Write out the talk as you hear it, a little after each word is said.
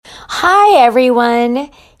Hi, everyone.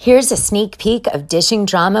 Here's a sneak peek of Dishing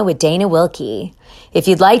Drama with Dana Wilkie. If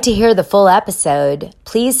you'd like to hear the full episode,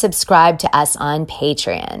 please subscribe to us on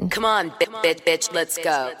Patreon. Come on, bitch, let's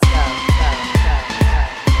go.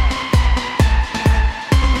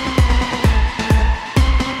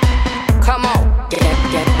 Come on, get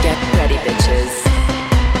ready, bitches.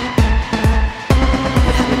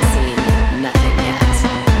 You haven't seen nothing yet.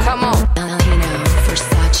 Come on. Valentino,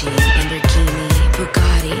 Versace, Lamborghini,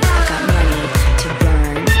 Bugatti. I got money to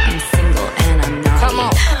burn. I'm single and I'm naughty. Come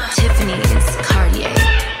on. Tiffany's, Cartier,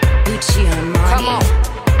 Gucci, Armani. Come on.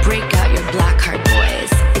 Break out your black card,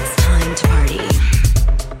 boys. It's time to party.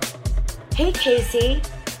 Hey, Casey.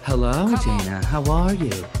 Hello, Dana. How are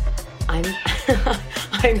you? I'm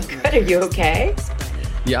good. Are you okay?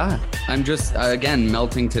 Yeah, I'm just, again,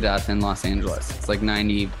 melting to death in Los Angeles. It's like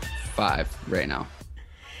 95 right now.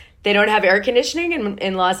 They don't have air conditioning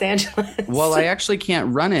in Los Angeles. Well, I actually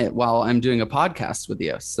can't run it while I'm doing a podcast with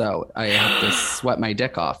you, so I have to sweat my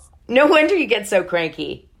dick off. No wonder you get so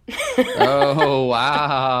cranky. Oh,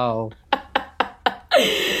 wow.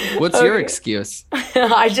 What's your excuse?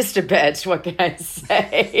 I'm just a bitch. What can I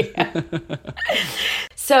say?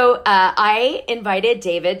 So I invited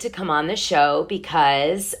David to come on the show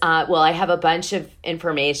because, I have a bunch of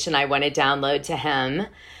information I want to download to him,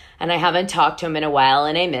 and I haven't talked to him in a while,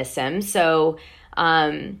 and I miss him. So,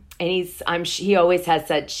 he always has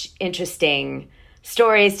such interesting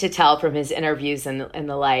stories to tell from his interviews and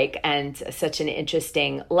the like, and such an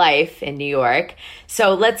interesting life in New York.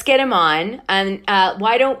 So let's get him on. And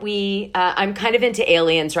why don't we, I'm kind of into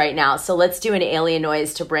aliens right now, so let's do an alien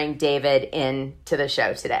noise to bring David in to the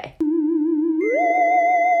show today.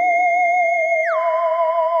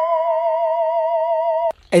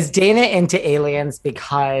 Is Dana into aliens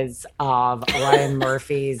because of Ryan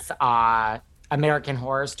Murphy's American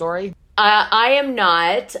Horror Story? I am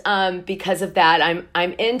not because of that.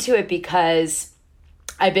 I'm into it because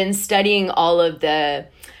I've been studying all of the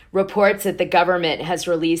reports that the government has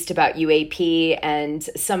released about UAP, and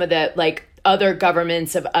some of the other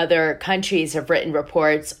governments of other countries have written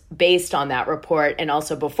reports based on that report and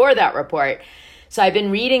also before that report. So I've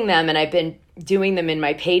been reading them and I've been doing them in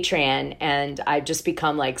my Patreon, and I've just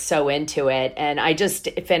become so into it. And I just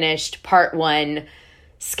finished part 1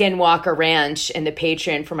 Skinwalker Ranch in the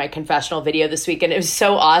Patreon for my confessional video this week, and it was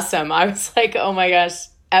so awesome. I was like, oh my gosh,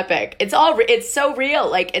 epic. It's so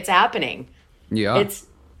real. It's happening. Yeah.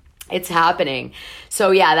 It's happening.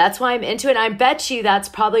 So yeah, that's why I'm into it. I bet you that's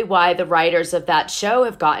probably why the writers of that show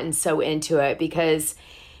have gotten so into it, because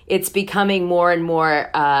it's becoming more and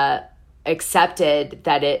more accepted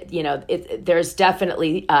that there's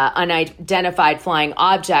definitely unidentified flying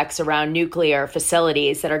objects around nuclear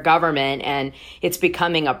facilities that are government, and it's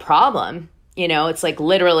becoming a problem. It's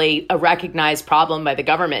literally a recognized problem by the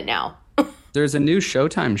government now. There's a new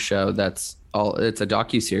Showtime show it's a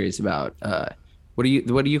docuseries about what do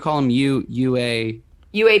you call them? UAPs.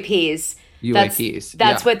 UAPs.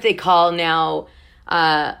 That's what they call now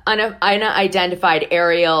unidentified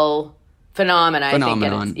aerial phenomenon. I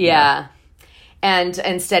think yeah. And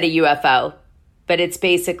instead of UFO, but it's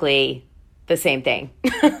basically the same thing.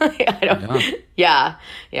 Yeah,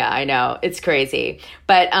 I know. It's crazy.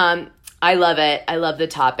 But I love it. I love the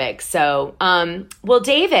topic. So,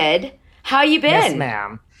 David, how you been? Yes,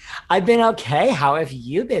 ma'am. I've been okay. How have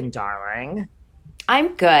you been, darling?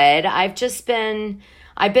 I'm good. I've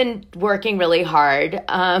been working really hard.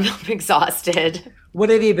 I'm exhausted. What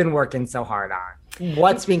have you been working so hard on?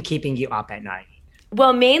 What's been keeping you up at night?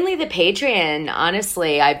 Well, mainly the Patreon,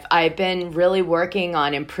 honestly. I've been really working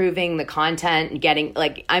on improving the content and getting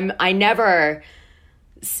I never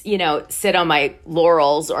sit on my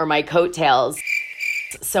laurels or my coattails.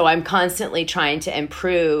 So I'm constantly trying to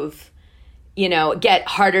improve, get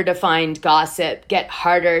harder to find gossip, get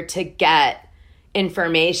harder to get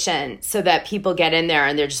information so that people get in there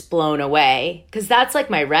and they're just blown away. 'Cause that's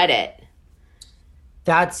my Reddit.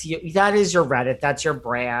 That is your Reddit. That's your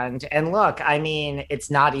brand. And look, I mean, it's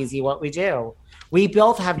not easy what we do. We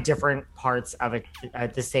both have different parts of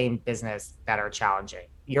the same business that are challenging.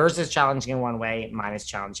 Yours is challenging in one way. Mine is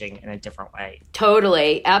challenging in a different way.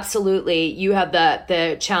 Totally. Absolutely. You have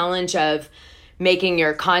the challenge of making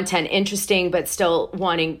your content interesting, but still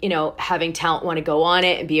wanting, having talent want to go on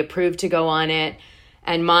it and be approved to go on it.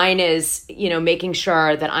 And mine is, making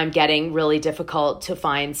sure that I'm getting really difficult to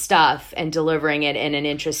find stuff and delivering it in an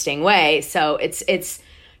interesting way. So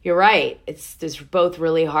you're right. It's both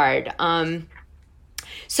really hard.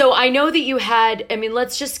 So I know that you had,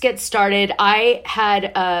 let's just get started. I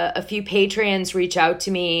had a few Patreons reach out to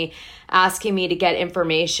me asking me to get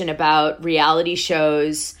information about reality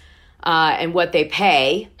shows and what they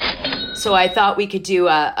pay. So I thought we could do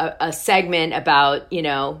a segment about,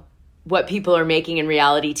 what people are making in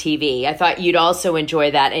reality TV. I thought you'd also enjoy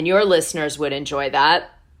that, and your listeners would enjoy that.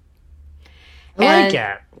 I like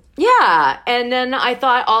it. Yeah. And then I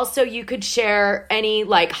thought also you could share any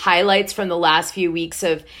highlights from the last few weeks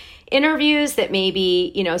of interviews that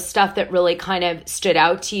maybe, stuff that really kind of stood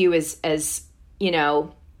out to you as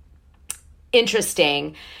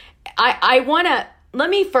interesting. Let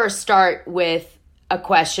me first start with a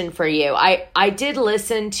question for you. I did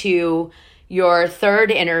listen to your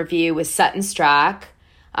third interview with Sutton Stracke,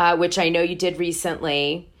 which I know you did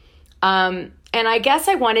recently. And I guess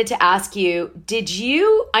I wanted to ask you,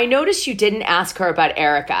 I noticed you didn't ask her about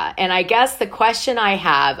Erika. And I guess the question I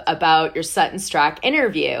have about your Sutton Stracke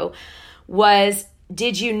interview was,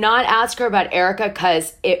 did you not ask her about Erika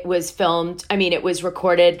because it was it was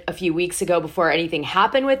recorded a few weeks ago before anything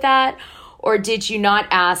happened with that? Or did you not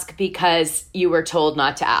ask because you were told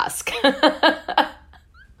not to ask?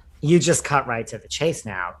 You just cut right to the chase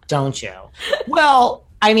now, don't you? Well,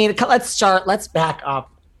 let's back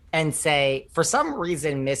up and say, for some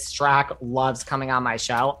reason, Miss Stracke loves coming on my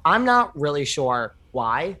show. I'm not really sure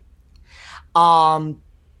why.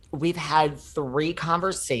 We've had 3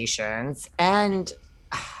 conversations, and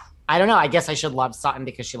I don't know. I guess I should love Sutton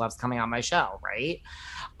because she loves coming on my show, right?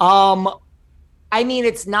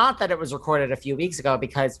 It's not that it was recorded a few weeks ago,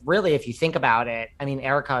 because really, if you think about it,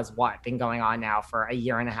 Erika has been going on now for a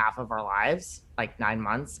year and a half of our lives, 9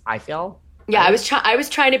 months, I feel. Yeah, I was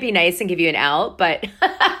trying to be nice and give you an out, but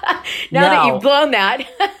now that you've blown that.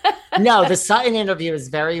 No, the Sutton interview is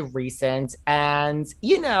very recent, and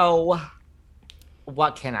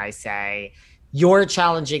what can I say? Your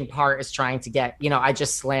challenging part is trying to get, I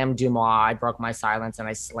just slammed Dumas. I broke my silence and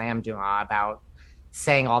I slammed Dumas about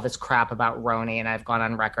saying all this crap about Roni, and I've gone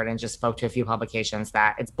on record and just spoke to a few publications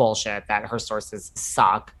that it's bullshit, that her sources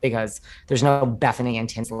suck because there's no Bethany and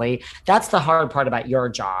Tinsley. That's the hard part about your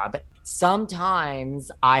job. Sometimes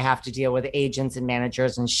I have to deal with agents and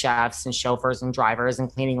managers and chefs and chauffeurs and drivers and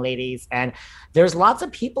cleaning ladies, and there's lots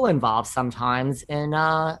of people involved sometimes in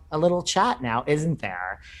a little chat now, isn't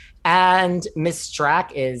there? And Miss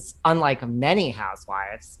Stracke is, unlike many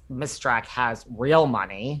housewives, Miss Stracke has real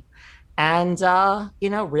money. And,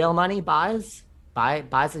 real money buys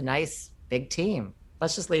a nice big team.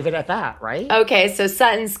 Let's just leave it at that, right? Okay, so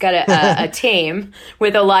Sutton's got a team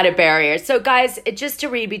with a lot of barriers. So, guys, just to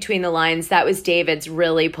read between the lines, that was David's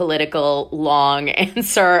really political, long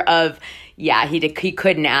answer of, he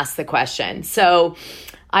couldn't ask the question. So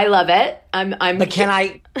I love it. But can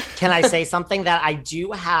I say something that I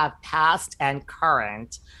do have past and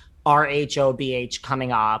current RHOBH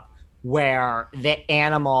coming up, where the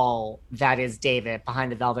animal that is David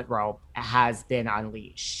behind the velvet rope has been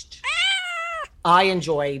unleashed. I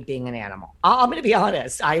enjoy being an animal. I'm going to be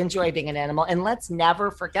honest. I enjoy being an animal. And let's never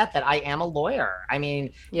forget that I am a lawyer.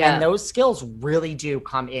 And those skills really do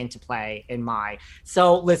come into play in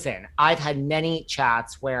So listen, I've had many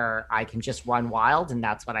chats where I can just run wild, and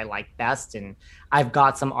that's what I like best. And I've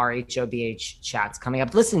got some RHOBH chats coming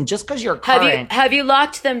up. Listen, just because you're current. Have you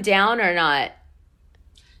locked them down or not?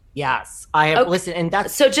 Yes, I have. Okay. Listen, and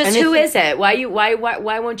that's so. Just who is it? Why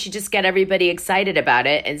won't you just get everybody excited about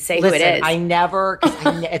it and say who it is? I never.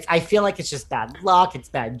 I feel like it's just bad luck. It's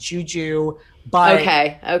bad juju. But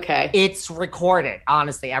okay, it's recorded.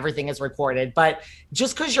 Honestly, everything is recorded. But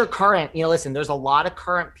just because you're current, listen. There's a lot of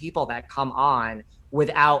current people that come on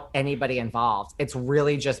without anybody involved. It's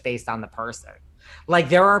really just based on the person.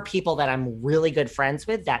 There are people that I'm really good friends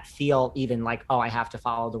with that feel even I have to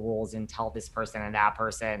follow the rules and tell this person and that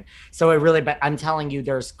person. So but I'm telling you,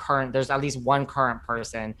 there's at least one current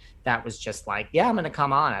person that was just I'm going to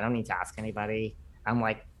come on. I don't need to ask anybody. I'm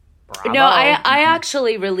bravo. No, I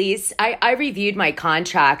actually I reviewed my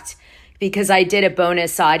contract because I did a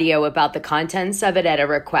bonus audio about the contents of it at a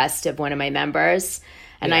request of one of my members.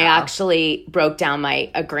 And I actually broke down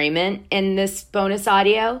my agreement in this bonus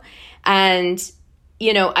audio. And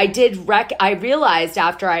I realized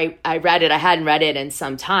after I read it, I hadn't read it in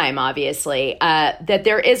some time, obviously, that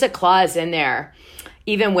there is a clause in there,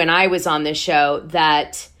 even when I was on the show,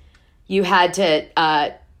 that you had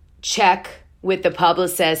to check with the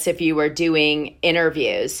publicist if you were doing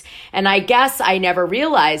interviews. And I guess I never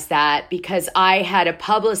realized that because I had a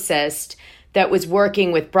publicist that was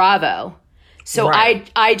working with Bravo. So right.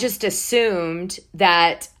 I just assumed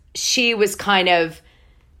that she was kind of,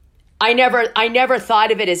 I never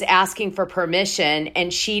thought of it as asking for permission,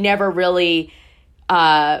 and she never really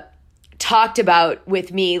talked about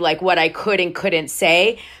with me what I could and couldn't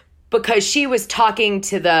say because she was talking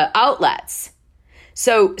to the outlets.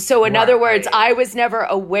 So in other words, Right. I was never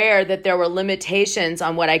aware that there were limitations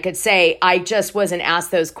on what I could say. I just wasn't asked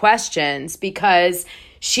those questions because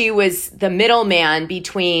she was the middleman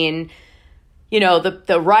between,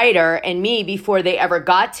 the writer and me before they ever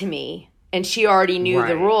got to me. And she already knew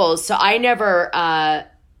the Right. rules. So I never,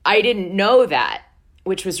 I didn't know that,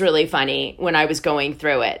 which was really funny when I was going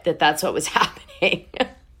through it, that's what was happening.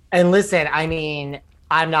 And listen, I mean,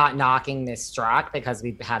 I'm not knocking Miss Strzok because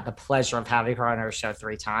we've had the pleasure of having her on our show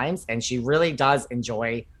 3 times, and she really does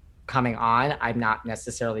enjoy coming on. I'm not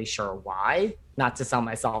necessarily sure why, not to sell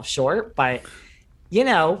myself short, but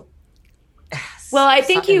Well, I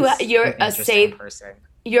think Sutton's you're an a interesting safe person.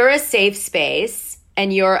 you're a safe space,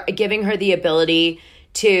 and you're giving her the ability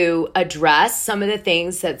to address some of the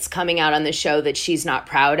things that's coming out on the show that she's not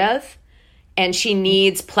proud of. And she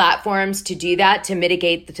needs platforms to do that, to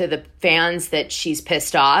mitigate to the fans that she's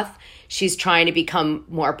pissed off. She's trying to become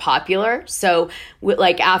more popular. So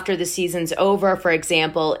like after the season's over, for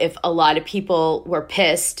example, if a lot of people were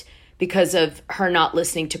pissed because of her not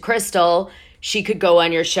listening to Crystal, she could go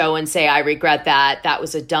on your show and say, I regret that. That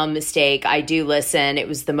was a dumb mistake. I do listen. It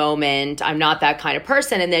was the moment. I'm not that kind of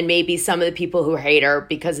person. And then maybe some of the people who hate her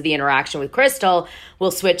because of the interaction with Crystal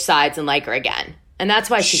will switch sides and like her again. And that's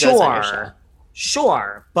why she goes on your show.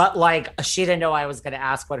 Sure. But like, she didn't know I was going to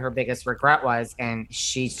ask what her biggest regret was. And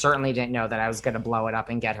she certainly didn't know that I was going to blow it up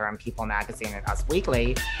and get her on People Magazine and Us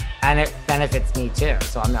Weekly. And it benefits me too.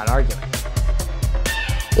 So I'm not arguing.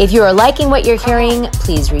 If you are liking what you're hearing,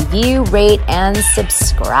 please review, rate, and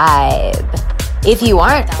subscribe. If you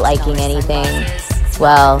aren't liking anything,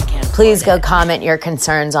 well, please go comment your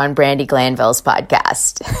concerns on Brandi Glanville's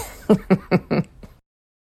podcast.